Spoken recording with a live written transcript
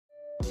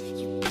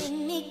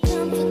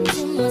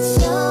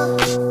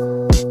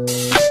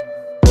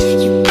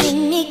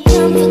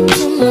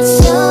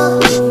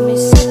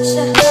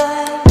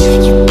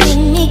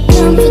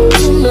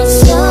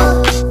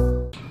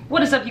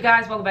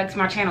to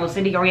my channel. It's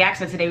Cindy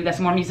Reacts, and today we got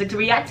some more music to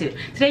react to.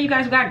 Today, you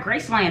guys, we got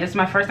Graceland. This is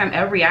my first time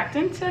ever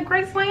reacting to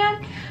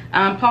Graceland.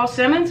 Paul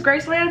Simmons,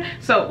 Graceland.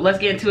 So let's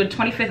get into a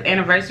 25th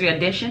anniversary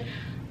edition.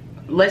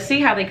 Let's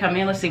see how they come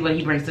in. Let's see what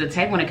he brings to the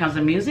table when it comes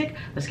to music.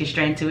 Let's get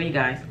straight into it, you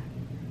guys.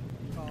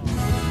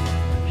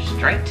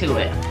 Straight to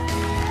it.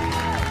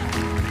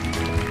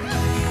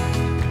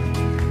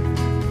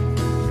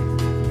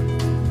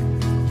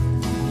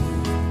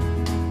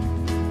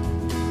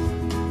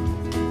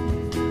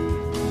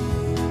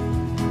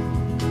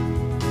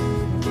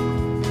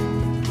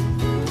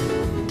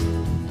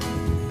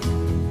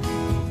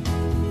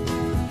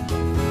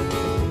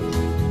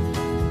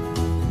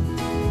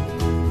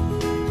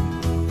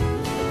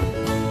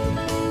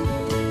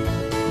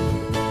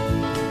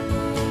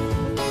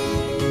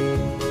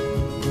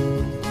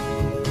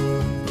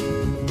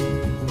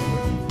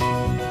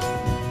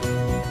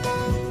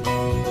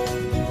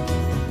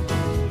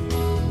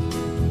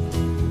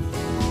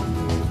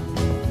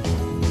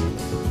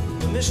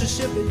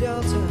 Mississippi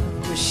Delta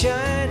was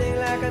shining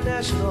like a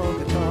national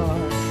guitar.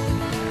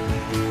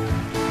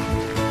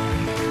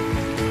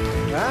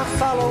 I'm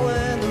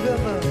following the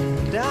river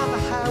down the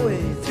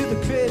highway through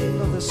the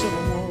cradle of the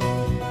Civil War.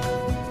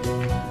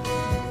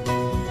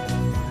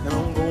 And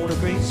I'm going to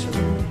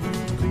Graceland,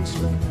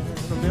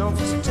 from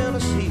Memphis,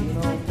 Tennessee, and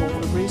I'm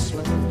going to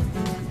Graceland.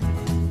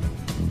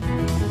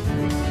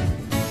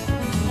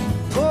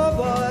 Poor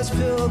boys,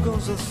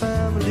 pilgrims with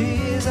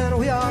families, and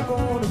we are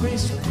going to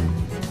Graceland.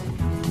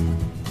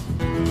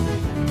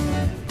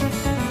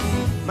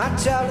 My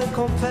traveling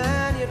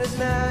companion is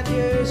 9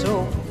 years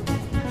old,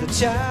 the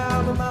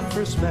child of my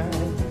first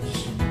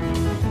marriage.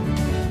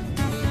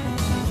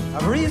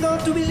 I've reason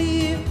to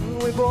believe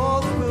we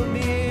both will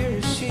be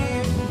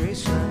received in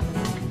Graceland.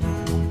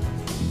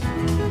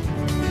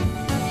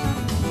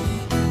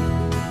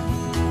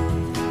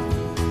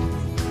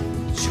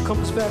 She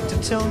comes back to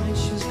tell me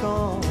she's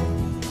gone,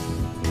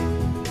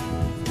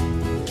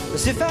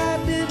 as if I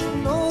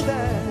didn't know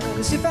that,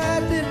 as if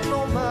I didn't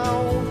know my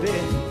own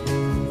bed.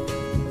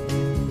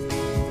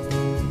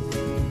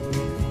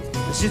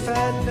 As if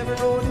I'd never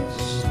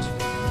noticed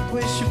the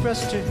way she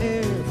pressed her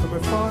hair from her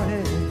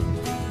forehead.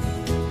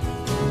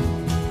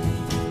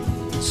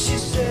 She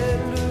said,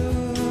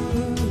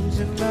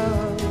 losing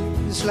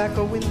love is like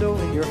a window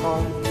in your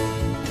heart,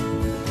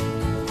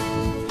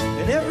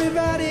 and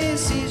everybody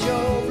sees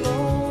you're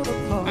blown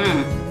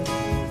apart.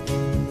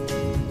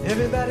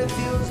 Everybody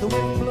feels the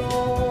wind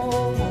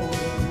blow.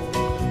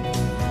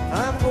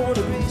 I'm going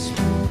to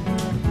Graceland,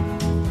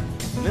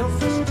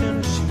 Memphis,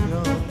 Tennessee.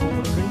 I'm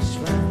going to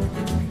Graceland.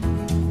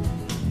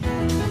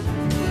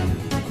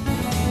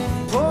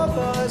 Poor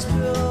boys,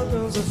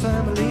 pilgrims, and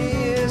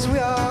families, we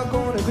are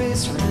going to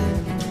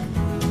Graceland.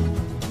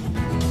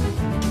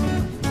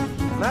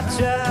 My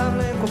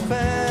traveling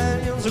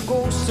companions are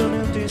ghosts and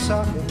empty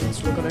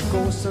sockets, looking at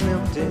ghosts and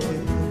empty.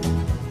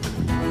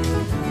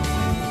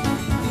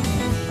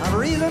 I've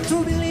reason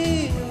to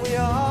believe we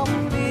all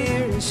will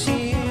be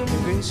received in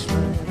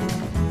Graceland.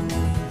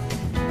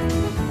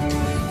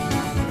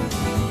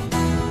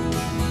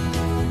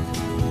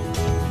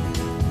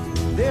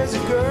 There's a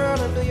girl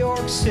in New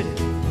York City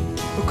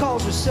who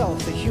calls herself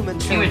the human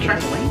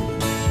trampoline.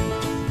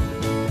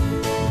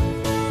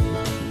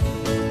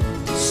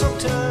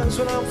 Sometimes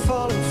when I'm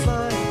falling,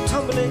 flying,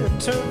 tumbling and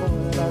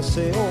turmoil, I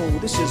say, oh,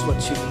 this is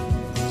what she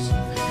means.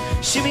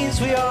 She means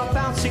we are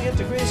bouncing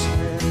into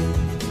Graceland.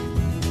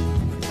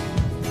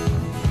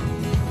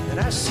 And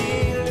I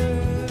see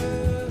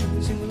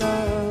losing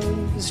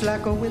love is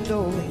like a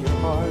window in your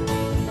heart,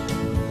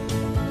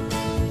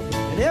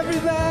 and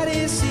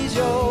everybody sees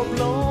you're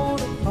blown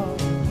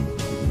apart.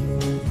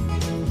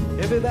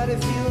 Everybody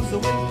feels the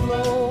wind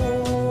blow.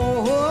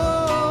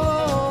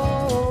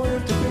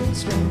 Into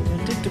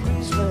Graceland, into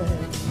Graceland.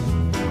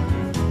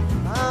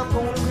 I'm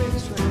going to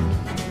Graceland.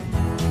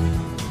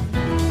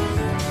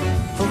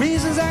 For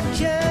reasons I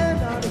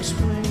cannot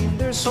explain,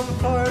 there's some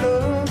part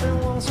of me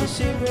wants to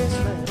see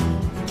Graceland.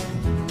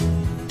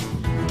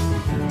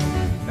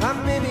 I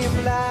may be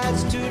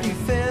obliged to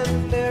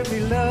defend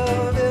every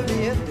love,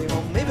 every ending,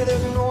 or maybe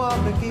there's no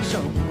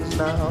obligations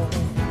now.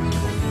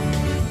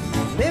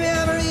 Maybe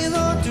I'm a reason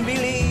to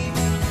believe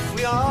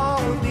we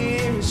all will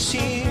be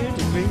received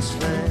in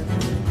Graceland.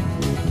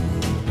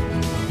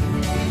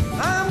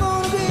 I'm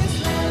going to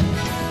Graceland.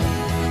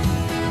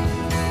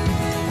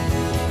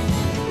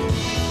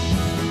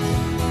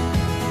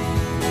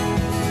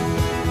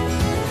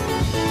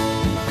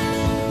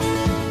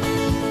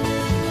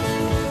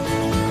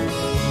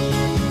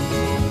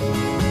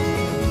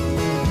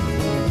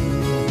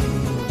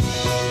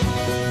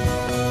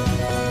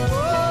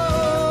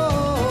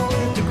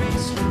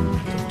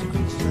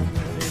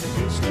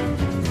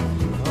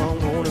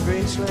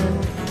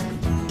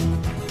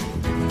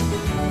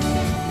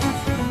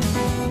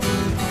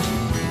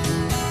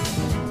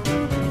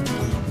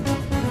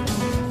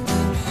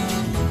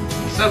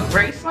 So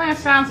Graceland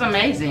sounds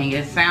amazing.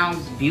 It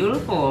sounds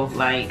beautiful.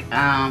 Like,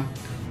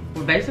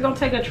 we're basically gonna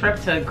take a trip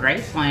to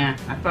Graceland.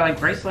 I feel like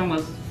Graceland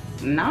was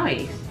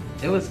nice.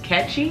 It was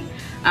catchy.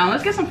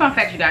 Let's get some fun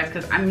facts, you guys,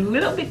 because I'm a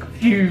little bit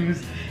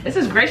confused. This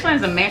is Graceland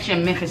is a mansion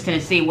in Memphis,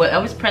 Tennessee, where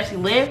Elvis Presley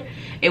lived.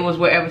 It was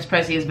where Elvis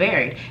Presley is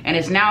buried, and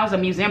it's now as a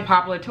museum,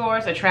 popular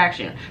tourist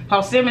attraction.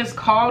 Paul Simmons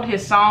called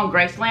his song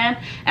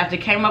Graceland after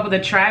he came up with a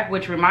track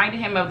which reminded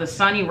him of the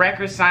Sunny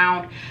record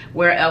sound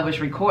where Elvis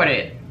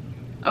recorded.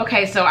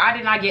 Okay, so I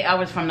did not get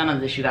Elvis from none of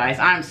this, you guys.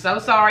 I'm so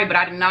sorry, but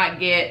I didn't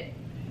get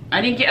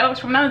Elvis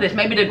from none of this.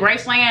 Maybe the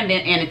Graceland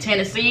in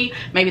Tennessee,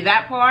 maybe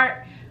that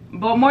part.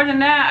 But more than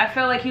that, I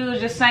felt like he was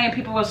just saying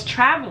people was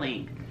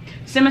traveling.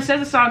 Simmons says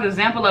the song is an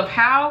example of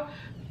how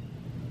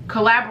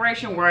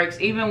collaboration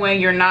works even when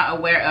you're not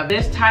aware of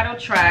this title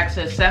track.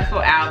 Successful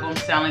album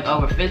selling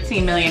over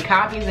 15 million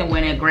copies and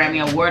winning a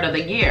Grammy Award of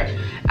the Year.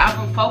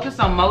 Album focused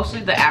on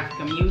mostly the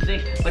African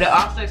music, but it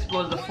also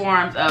explores the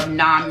forms of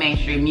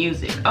non-mainstream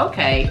music.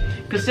 Okay,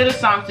 consider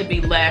songs to be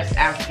less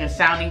African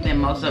sounding than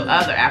most of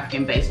other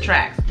African based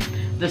tracks.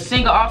 The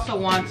single also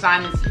won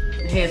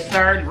his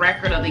third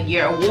Record of the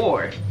Year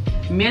award.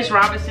 Miss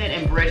Robinson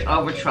and Bridge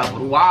Over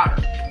Troubled Water.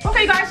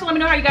 Okay, guys, so let me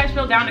know how you guys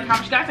feel down in the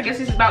comments. Guys, I guess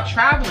this is about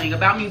traveling,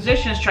 about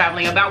musicians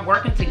traveling, about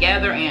working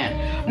together,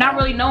 and not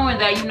really knowing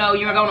that, you know,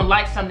 you're gonna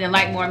like something,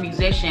 like more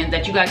musicians,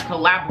 that you guys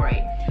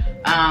collaborate.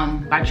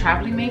 By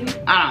traveling, maybe?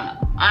 I don't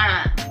know.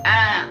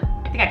 I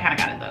think I kind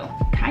of got it, though.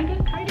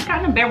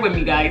 Kind of. Bear with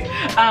me, guys.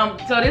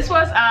 So this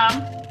was,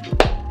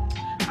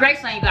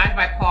 Graceland, you guys,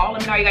 by Paul.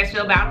 Let me know how you guys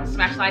feel about it.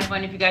 Smash the like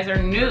button if you guys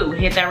are new.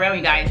 Hit that bell,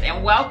 you guys,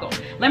 and welcome.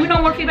 Let me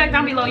know more feedback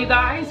down below, you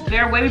guys.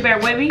 Bear with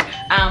me.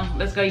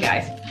 Let's go, you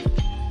guys.